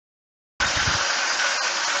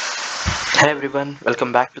Hi everyone,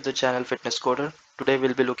 welcome back to the channel Fitness Coder. Today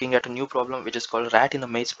we'll be looking at a new problem which is called rat in a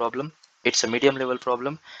maze problem. It's a medium level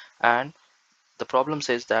problem, and the problem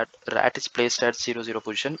says that rat is placed at 0 0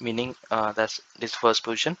 position, meaning that's this first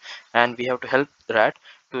position, and we have to help rat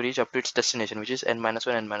to reach up to its destination, which is n-1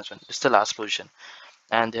 n-1. It's the last position,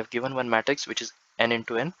 and they have given one matrix which is n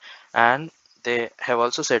into n, and they have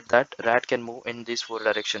also said that rat can move in these four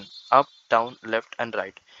directions: up, down, left and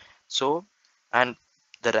right. So, and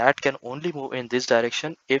the rat can only move in this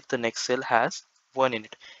direction if the next cell has 1 in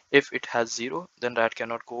it. If it has 0, then rat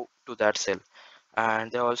cannot go to that cell.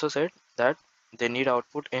 And they also said that they need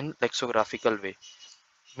output in lexicographical way,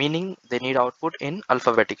 meaning they need output in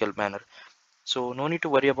alphabetical manner. So no need to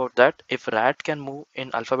worry about that. If rat can move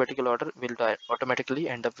in alphabetical order, we'll automatically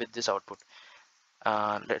end up with this output.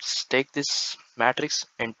 Let's take this matrix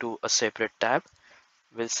into a separate tab.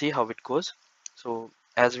 We'll see how it goes. So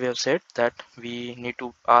as we have said that we need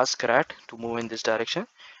to ask rat to move in this direction: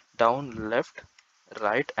 down, left,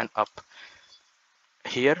 right and up.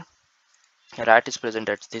 Here rat is present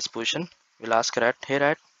at this position. We'll ask rat, hey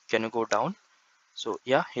rat, can you go down? So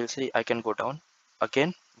yeah, he'll say I can go down.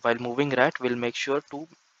 Again, while moving rat, we'll make sure to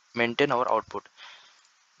maintain our output.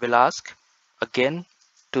 We'll ask again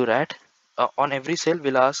to rat, on every cell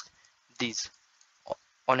we'll ask these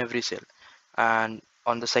on every cell, and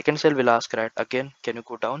on the second cell we'll ask rat again, can you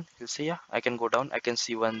go down? He'll say yeah, I can go down, I can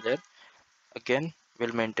see one there. Again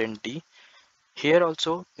we'll maintain D. Here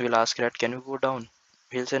also we'll ask rat, can you go down?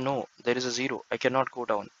 He'll say no, there is a 0, I cannot go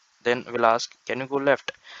down. Then we'll ask, can you go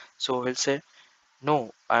left? So he'll say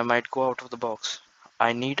no, I might go out of the box,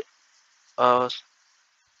 I need a,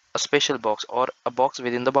 a special box or a box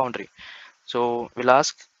within the boundary. So we'll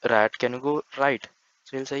ask rat, can you go right?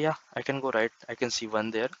 So he'll say yeah, I can go right, I can see one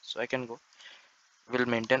there, so I can go. We'll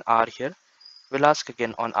maintain R here. We'll ask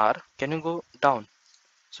again on R, can you go down?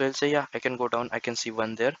 So he'll say yeah, I can go down, I can see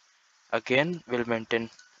one there. Again we'll maintain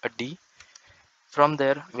a D. From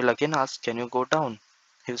there we'll again ask, can you go down?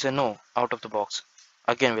 He'll say no, out of the box.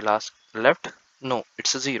 Again we'll ask left, no,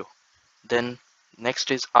 it's a 0. Then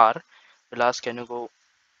next is R. We'll ask, can you go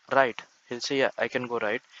right? He'll say yeah, I can go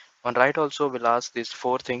right. On right also we'll ask these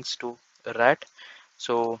four things to rat.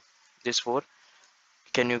 So this 4,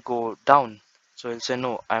 can you go down? So he'll say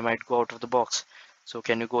no, I might go out of the box. So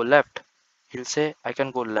can you go left? He'll say I can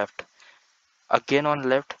go left. Again on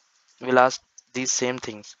left we'll ask these same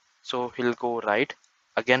things. So he'll go right.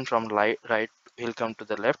 Again from right he'll come to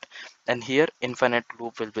the left, and here infinite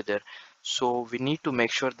loop will be there. So we need to make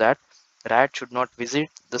sure that rat should not visit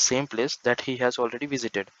the same place that he has already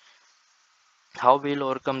visited. How we'll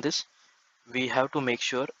overcome this? We have to make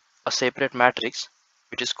sure a separate matrix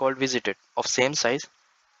which is called visited of same size,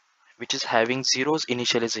 which is having zeros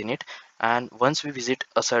initialize in it, and once we visit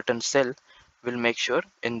a certain cell, we'll make sure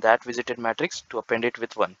in that visited matrix to append it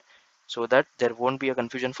with 1, so that there won't be a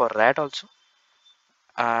confusion for rat also,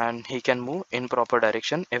 and he can move in proper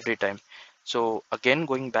direction every time. So again,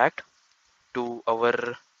 going back to our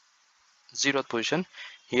 0th position,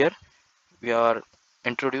 here we are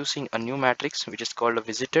introducing a new matrix which is called a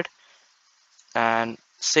visited, and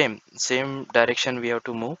same direction we have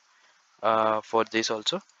to move for this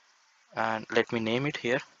also. And let me name it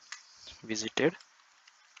here, visited.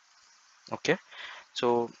 Okay,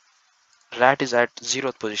 so rat is at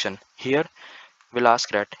 0th position. Here we'll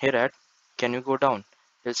ask rat, hey rat, can you go down?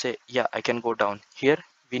 He'll say yeah, I can go down. Here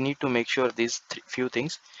we need to make sure these few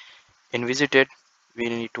things. In visited we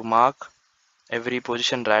need to mark every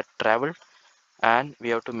position rat traveled, and we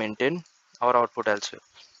have to maintain our output also.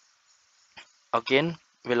 Again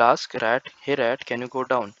we'll ask rat, hey rat, can you go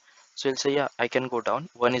down? So he'll say yeah, I can go down,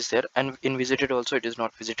 1 is there, and in visited also it is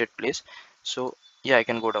not visited place. So yeah, I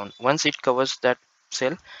can go down. Once it covers that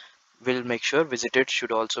cell, we'll make sure visited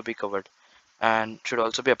should also be covered and should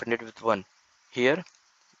also be appended with 1. Here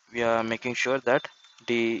we are making sure that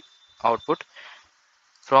the output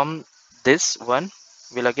from this one,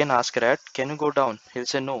 will again ask rat, can you go down? He'll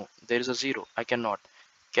say no, there is a 0, I cannot.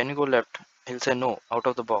 Can you go left? He'll say no, out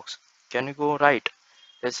of the box. Can you go right?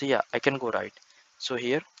 He'll say yeah, I can go right. So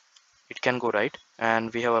here it can go right,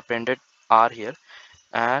 and we have appended R here,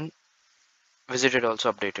 and visited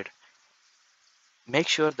also updated. Make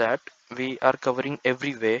sure that we are covering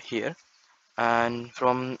every way here. And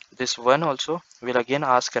from this one also we'll again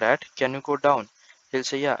ask rat, can you go down? He'll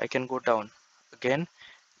say yeah, I can go down. Again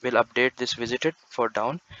we'll update this visited for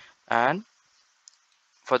down, and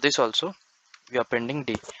for this also we are appending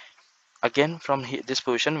D. Again from this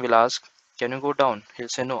position we'll ask, can you go down? He'll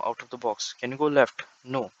say no, out of the box. Can you go left?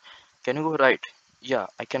 No. Can you go right? Yeah,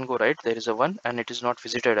 I can go right, there is a 1 and it is not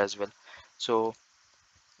visited as well. So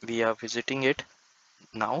we are visiting it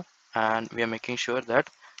now. and we are making sure that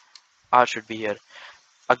R should be here.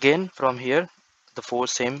 Again from here, the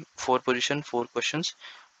same four position, four questions.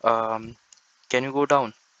 Can you go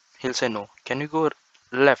down? He'll say no. Can you go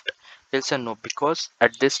left? He'll say no, because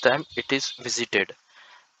at this time it is visited,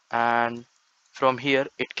 and from here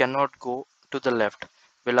it cannot go to the left.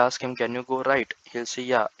 We'll ask him, can you go right? He'll say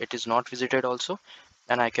yeah, it is not visited also,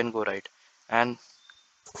 and I can go right. And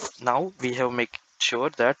now we have make sure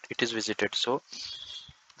that it is visited, so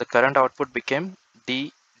the current output became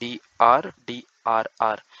D D R D R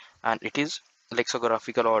R, and it is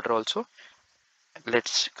lexicographical order also.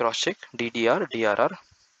 Let's cross check. DDR DRR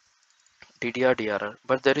DDR DRR,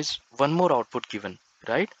 but there is one more output given,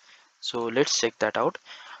 right? So let's check that out.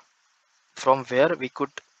 From where we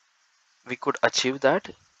could achieve that?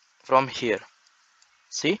 From here.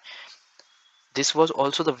 See, this was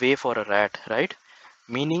also the way for a rat, right?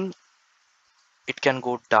 Meaning it can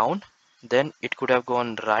go down, then it could have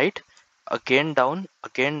gone right, again down,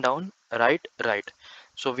 right, right.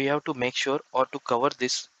 So we have to make sure or to cover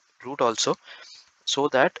this route also, so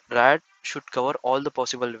that rat should cover all the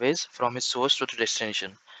possible ways from his source to the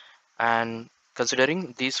destination, and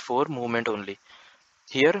considering these four movement only.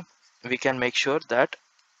 Here we can make sure that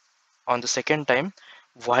on the second time,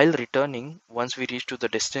 while returning, once we reach to the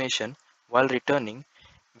destination, while returning,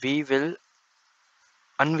 we will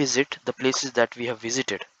unvisit the places that we have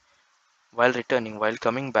visited while returning. While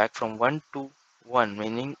coming back from one to one,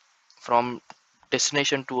 meaning from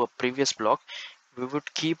destination to a previous block, we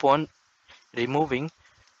would keep on removing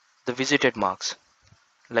the visited marks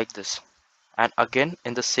like this, and again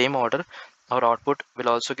in the same order our output will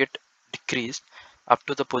also get decreased up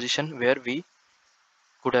to the position where we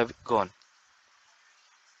could have gone.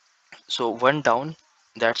 So one down,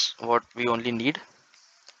 that's what we only need.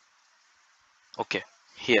 Okay,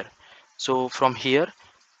 here, so from here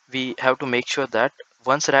we have to make sure that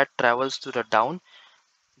once rat travels to the down,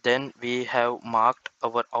 then we have marked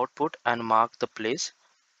our output and marked the place.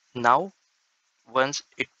 Now once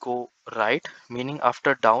it go right, meaning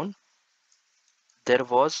after down, there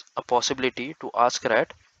was a possibility to ask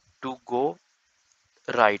rat to go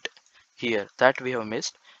right here, that we have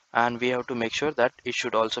missed, and we have to make sure that it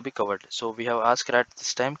should also be covered. So we have asked rat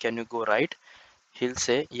this time, can you go right? He'll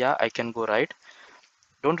say yeah, I can go right.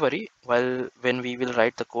 Don't worry, while when we will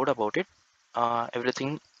write the code about it,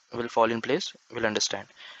 everything will fall in place, we'll understand.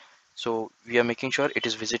 So we are making sure it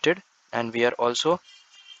is visited, and we are also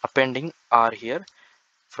appending R here.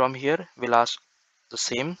 From here we'll ask the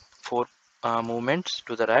same four movements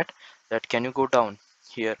to the rat, that can you go down?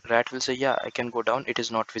 Here rat will say yeah, I can go down. It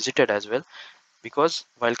is not visited as well, because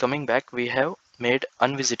while coming back we have made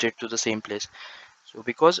unvisited to the same place. So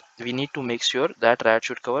because we need to make sure that rat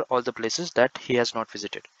should cover all the places that he has not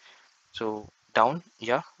visited. So down,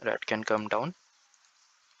 yeah, rat can come down.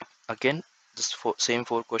 Again this same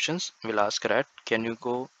four questions, we'll ask rat, can you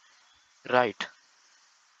go right?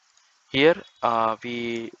 Here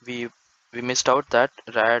we missed out that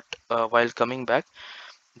rat, while coming back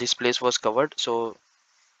this place was covered, so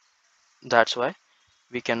that's why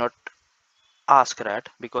we cannot ask rat,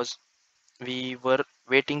 because we were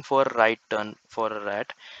waiting for right turn for a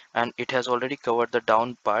rat, and it has already covered the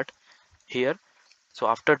down part here. So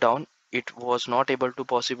after down it was not able to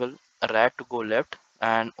possible a rat to go left,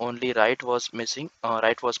 and only right was missing,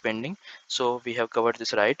 right was pending. So we have covered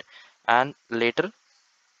this right, and later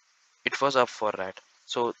it was up for rat.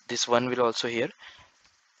 So this one will also here.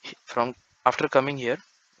 From after coming here,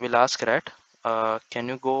 we'll ask rat, can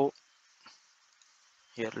you go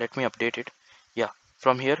here? Let me update it. Yeah,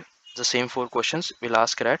 from here the same four questions, we'll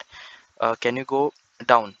ask rat, can you go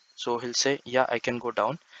down? So he'll say yeah, I can go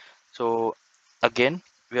down. So again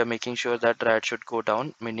we are making sure that rat should go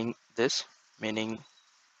down, meaning this,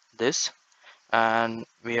 and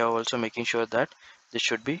we are also making sure that this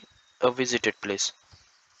should be a visited place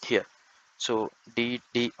here. So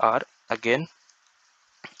DDR, again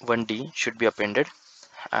 1D should be appended,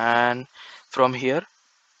 and from here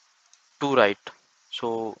to right.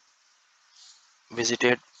 So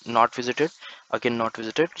visited, not visited, again not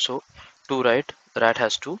visited, so to right rat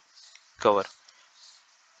has to cover.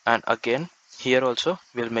 And again here also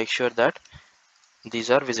we'll make sure that these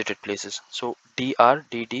are visited places. So DR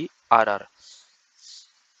DD RR,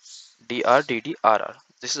 DR DD RR,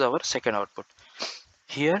 this is our second output.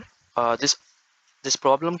 Here this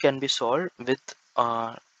problem can be solved with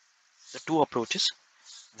the two approaches.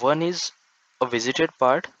 One is a visited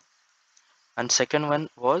part, and second one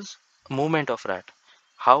was movement of rat,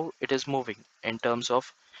 how it is moving in terms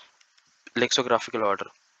of lexicographical order.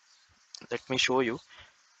 Let me show you.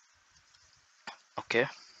 Okay,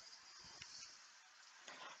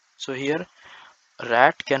 so here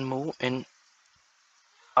rat can move in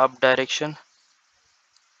up direction,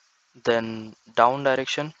 then down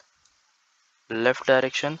direction, left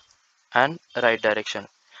direction, and right direction.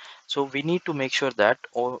 So we need to make sure that,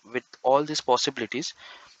 or with all these possibilities,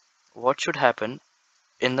 what should happen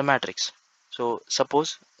in the matrix. So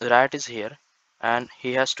suppose rat is here and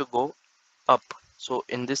he has to go up. So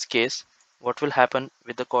in this case, what will happen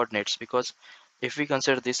with the coordinates? Because if we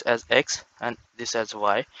consider this as x and this as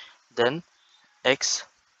y, then x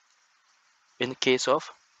in case of,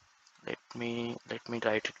 let me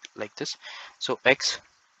write it like this. So x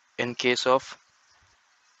in case of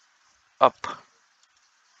up,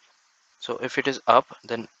 so if it is up,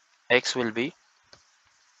 then x will be,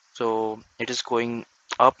 so it is going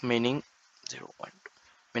up, meaning 0 1 2,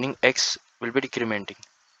 meaning x will be decrementing.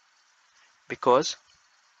 Because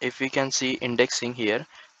if we can see indexing here,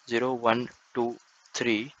 0 1 2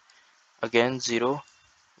 3, again 0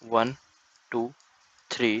 1 2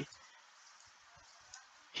 3,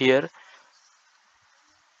 here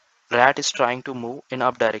rat is trying to move in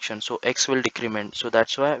up direction, so x will decrement. So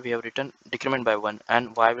that's why we have written decrement by 1,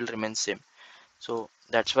 and y will remain same. So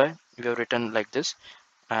that's why we have written like this,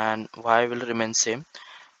 and y will remain same.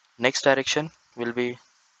 Next direction will be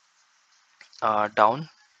down.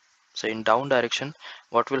 So in down direction,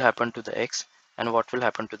 what will happen to the x and what will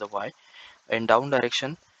happen to the y? In down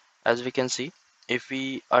direction, as we can see, if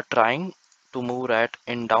we are trying to move rat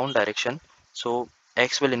in down direction, so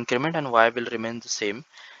x will increment and y will remain the same.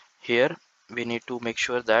 Here we need to make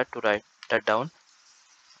sure that to write that down.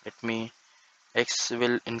 Let me, x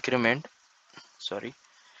will increment, sorry,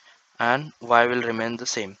 and y will remain the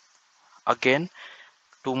same. Again,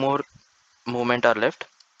 two more movement are left.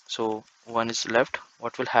 So one is left.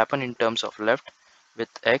 What will happen in terms of left with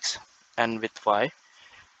x and with y?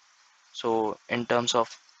 So in terms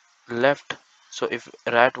of left, so if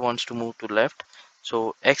rat wants to move to left,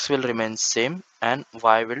 so x will remain same and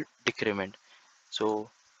y will decrement. So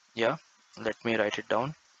yeah, let me write it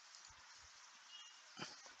down.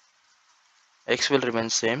 X will remain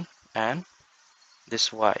same, and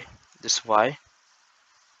this y,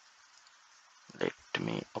 let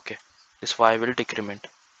me, okay, this y will decrement,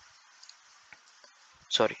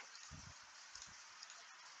 sorry.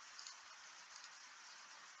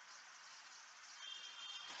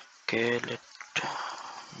 Okay, let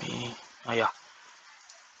me, yeah,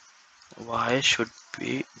 y should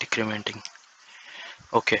be decrementing.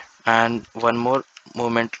 Okay, and one more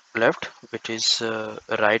movement left, which is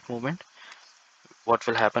right movement. What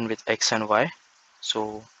will happen with x and y?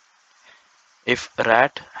 So if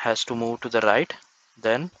rat has to move to the right,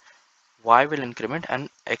 then y will increment and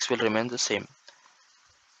x will remain the same.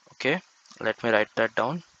 Okay, let me write that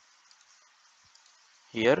down.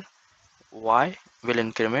 Here y will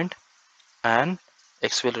increment and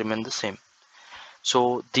x will remain the same.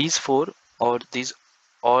 So these four, or these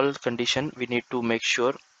all condition, we need to make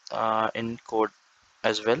sure in code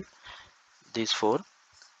as well, these four,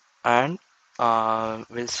 and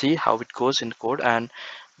we'll see how it goes in code. And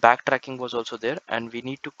backtracking was also there, and we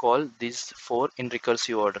need to call these four in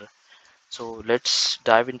recursive order. So let's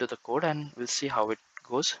dive into the code and we'll see how it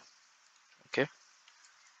goes. Okay,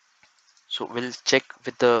 so we'll check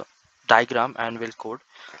with the diagram and we'll code.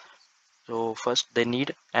 So first they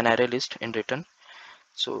need an array list in return.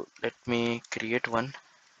 So let me create one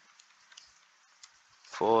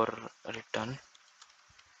for return.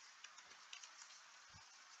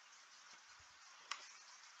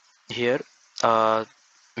 Here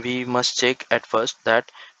we must check at first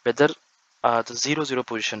that whether the 0 0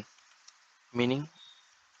 position, meaning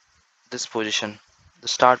this position, the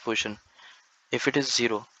start position, if it is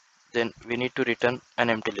 0, then we need to return an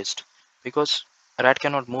empty list, because rat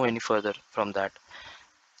cannot move any further from that.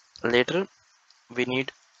 Later we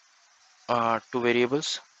need two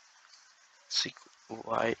variables,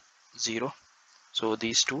 y0, so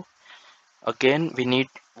these two. Again we need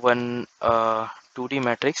one 2D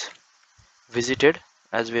matrix visited,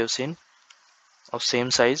 as we have seen, of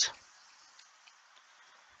same size.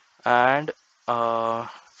 And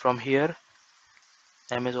from here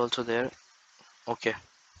m is also there. Okay,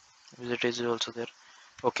 visit is also there.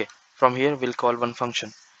 Okay, from here we'll call one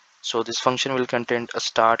function. So this function will contain a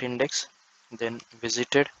start index, then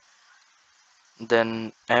visited,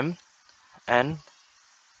 then m, and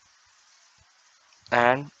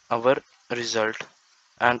our result,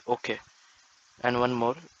 and okay, and one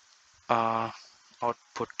more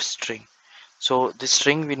output string. So this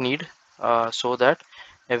string we need so that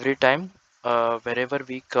every time wherever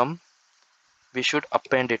we come, we should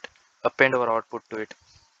append our output to it,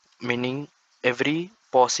 meaning every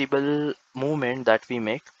possible movement that we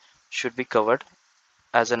make should be covered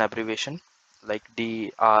as an abbreviation. like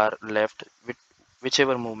D, R, left,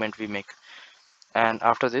 whichever movement we make. And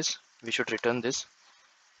after this we should return this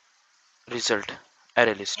result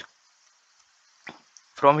array list.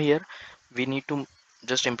 From here we need to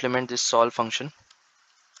just implement this solve function.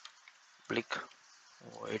 Click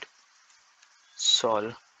void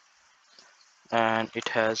solve, and it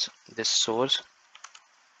has this source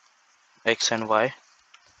x and y,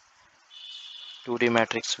 2D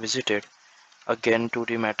matrix visited, again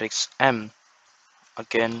 2D matrix M,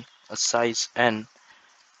 again a size n,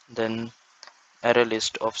 then array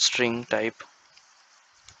list of string type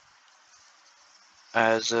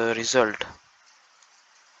as a result,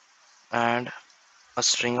 and a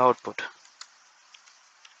string output.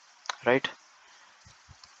 Right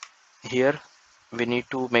here we need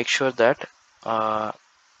to make sure that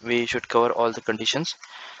we should cover all the conditions.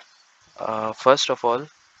 First of all,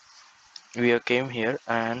 we came here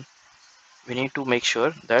and we need to make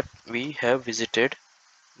sure that we have visited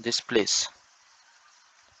this place.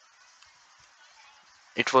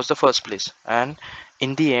 It was the first place, and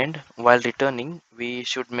in the end while returning we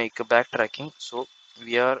should make a backtracking, so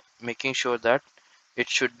we are making sure that it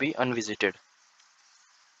should be unvisited,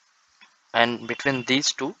 and between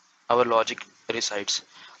these two our logic resides.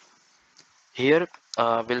 Here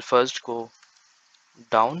we'll first go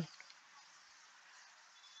down,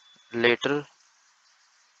 later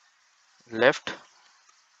left.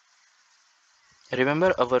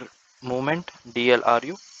 Remember our movement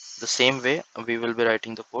DLRU, the same way we will be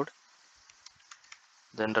writing the code,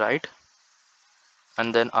 then right,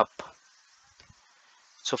 and then up.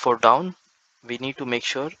 So for down we need to make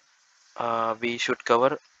sure we should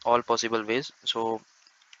cover all possible ways, so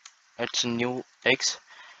it's new x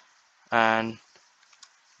and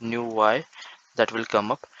new y that will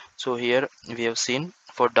come up. So here we have seen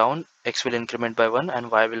for down x will increment by 1 and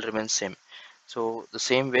y will remain same. So the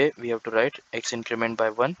same way we have to write x increment by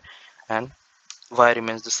 1 and y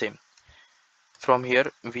remains the same. From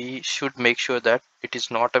here we should make sure that it is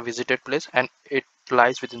not a visited place and it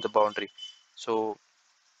lies within the boundary. So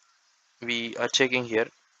we are checking here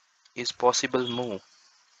is possible move,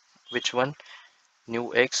 which one,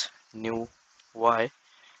 new x, new y,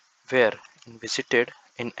 where in visited,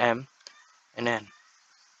 in M, in N.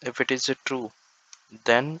 If it is a true,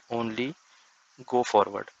 then only go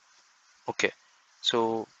forward. Okay,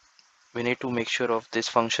 so we need to make sure of this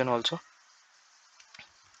function also.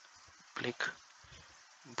 Click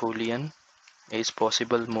boolean is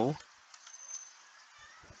possible move,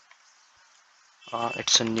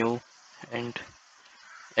 it's a new int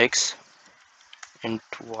x int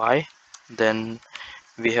y, then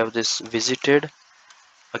we have this visited,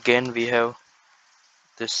 again we have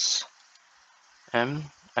this M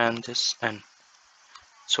and this N.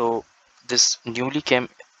 So this newly came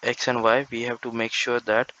x and y, we have to make sure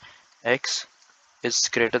that x is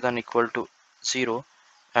greater than equal to 0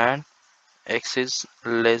 and x is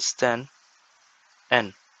less than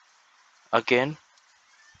n. Again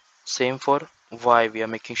same for y, we are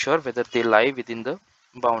making sure whether they lie within the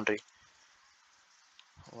boundary,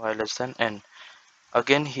 y less than n.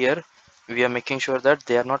 Again here we are making sure that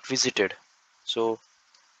they are not visited, so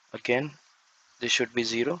again this should be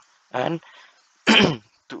 0, and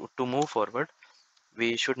to move forward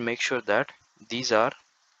we should make sure that these are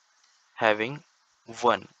having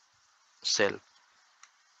one cell,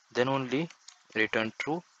 then only return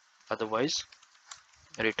true, otherwise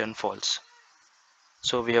return false.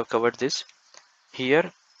 So we have covered this.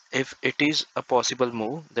 Here if it is a possible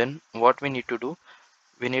move, then what we need to do,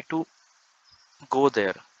 we need to go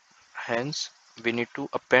there, hence we need to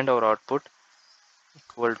append our output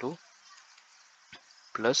equal to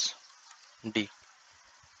plus D,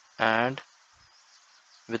 and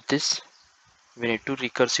with this we need to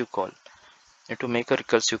make a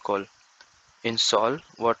recursive call in solve.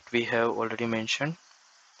 What we have already mentioned,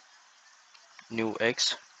 new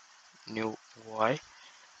x, new y,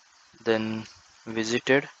 then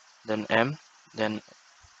visited, then M, then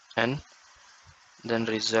N, then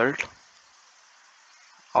result,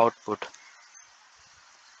 output.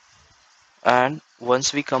 And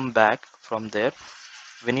once we come back from there,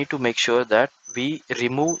 we need to make sure that we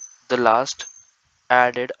remove the last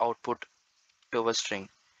added output to our string.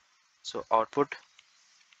 So output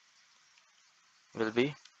will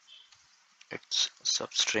be its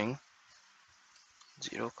substring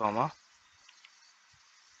 0 comma,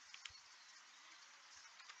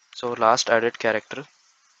 so last added character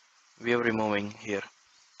we are removing here,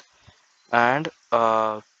 and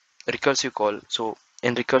recursive call. So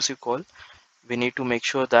in recursive call we need to make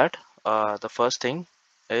sure that the first thing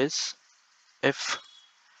is if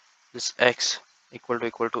this x equal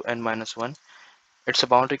to n minus 1, it's a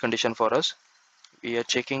boundary condition for us, we are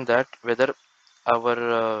checking that whether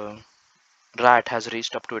our rat has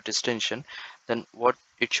reached up to a destination, then what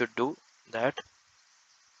it should do, that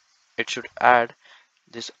it should add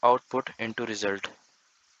this output into result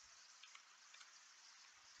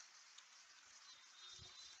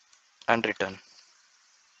and return.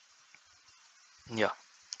 Yeah,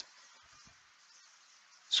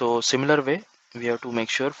 so similar way we have to make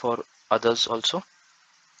sure for others also,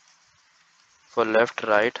 for left,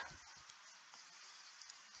 right,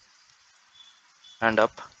 and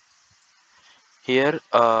up. Here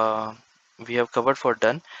we have covered for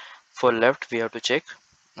done. For left we have to check,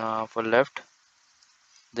 for left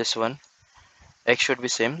this one, x should be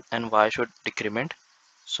same and y should decrement.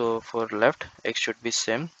 So for left x should be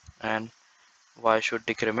same and y should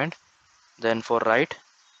decrement. Then for right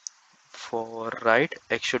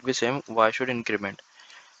x should be same, y should increment.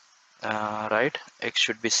 Right x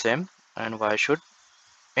should be same and y should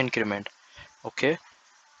increment. Okay,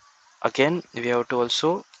 again we have to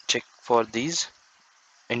also check for these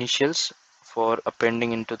initials for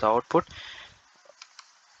appending into the output,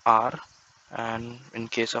 r, and in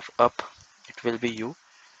case of up it will be u.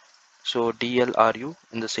 So DLRU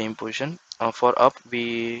in the same position. For up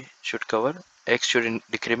we should cover x should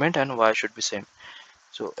decrement and y should be same.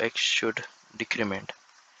 So x should decrement,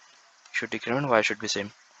 y should be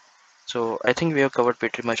same. So I think we have covered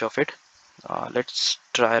pretty much of it. Let's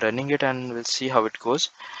try running it and we'll see how it goes,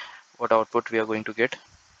 what output we are going to get.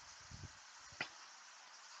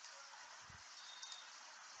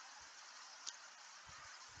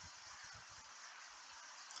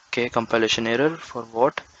 Okay, compilation error for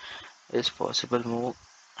what is possible move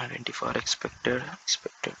identifier expected.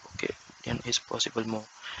 Okay, n is possible move.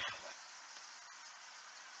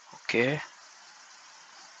 Okay,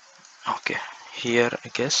 okay, here I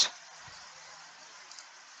guess.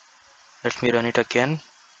 Let me run it again.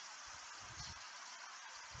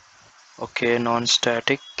 Okay,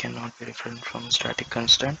 non-static cannot be different from static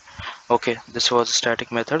constant. Okay, this was a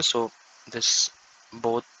static method, so this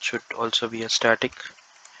both should also be a static.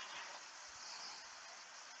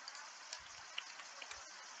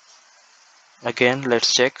 Again,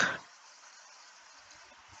 let's check.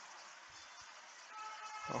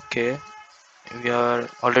 Okay, we are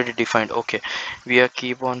already defined. Okay, we are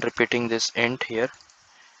keep on repeating this int here.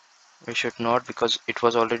 We should not, because it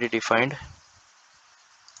was already defined.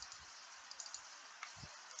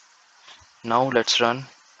 Now let's run,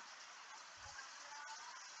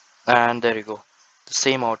 and there you go, the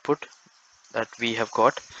same output that we have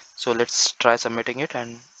got. So let's try submitting it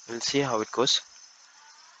and we'll see how it goes.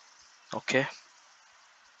 Okay,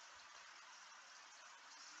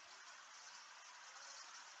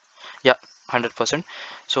 yeah, 100%.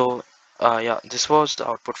 So yeah, this was the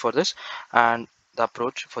output for this and the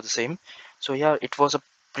approach for the same. So yeah, it was a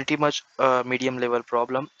pretty much medium level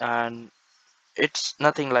problem, and it's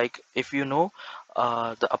nothing like, if you know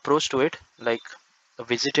the approach to it, like the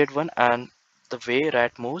visited one and the way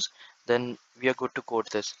rat moves, then we are good to code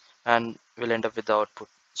this and we'll end up with the output.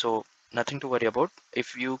 So nothing to worry about.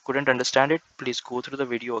 If you couldn't understand it, please go through the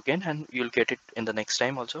video again and you'll get it in the next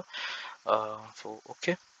time also. So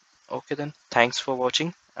okay, then thanks for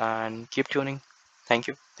watching and keep tuning. Thank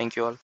you all.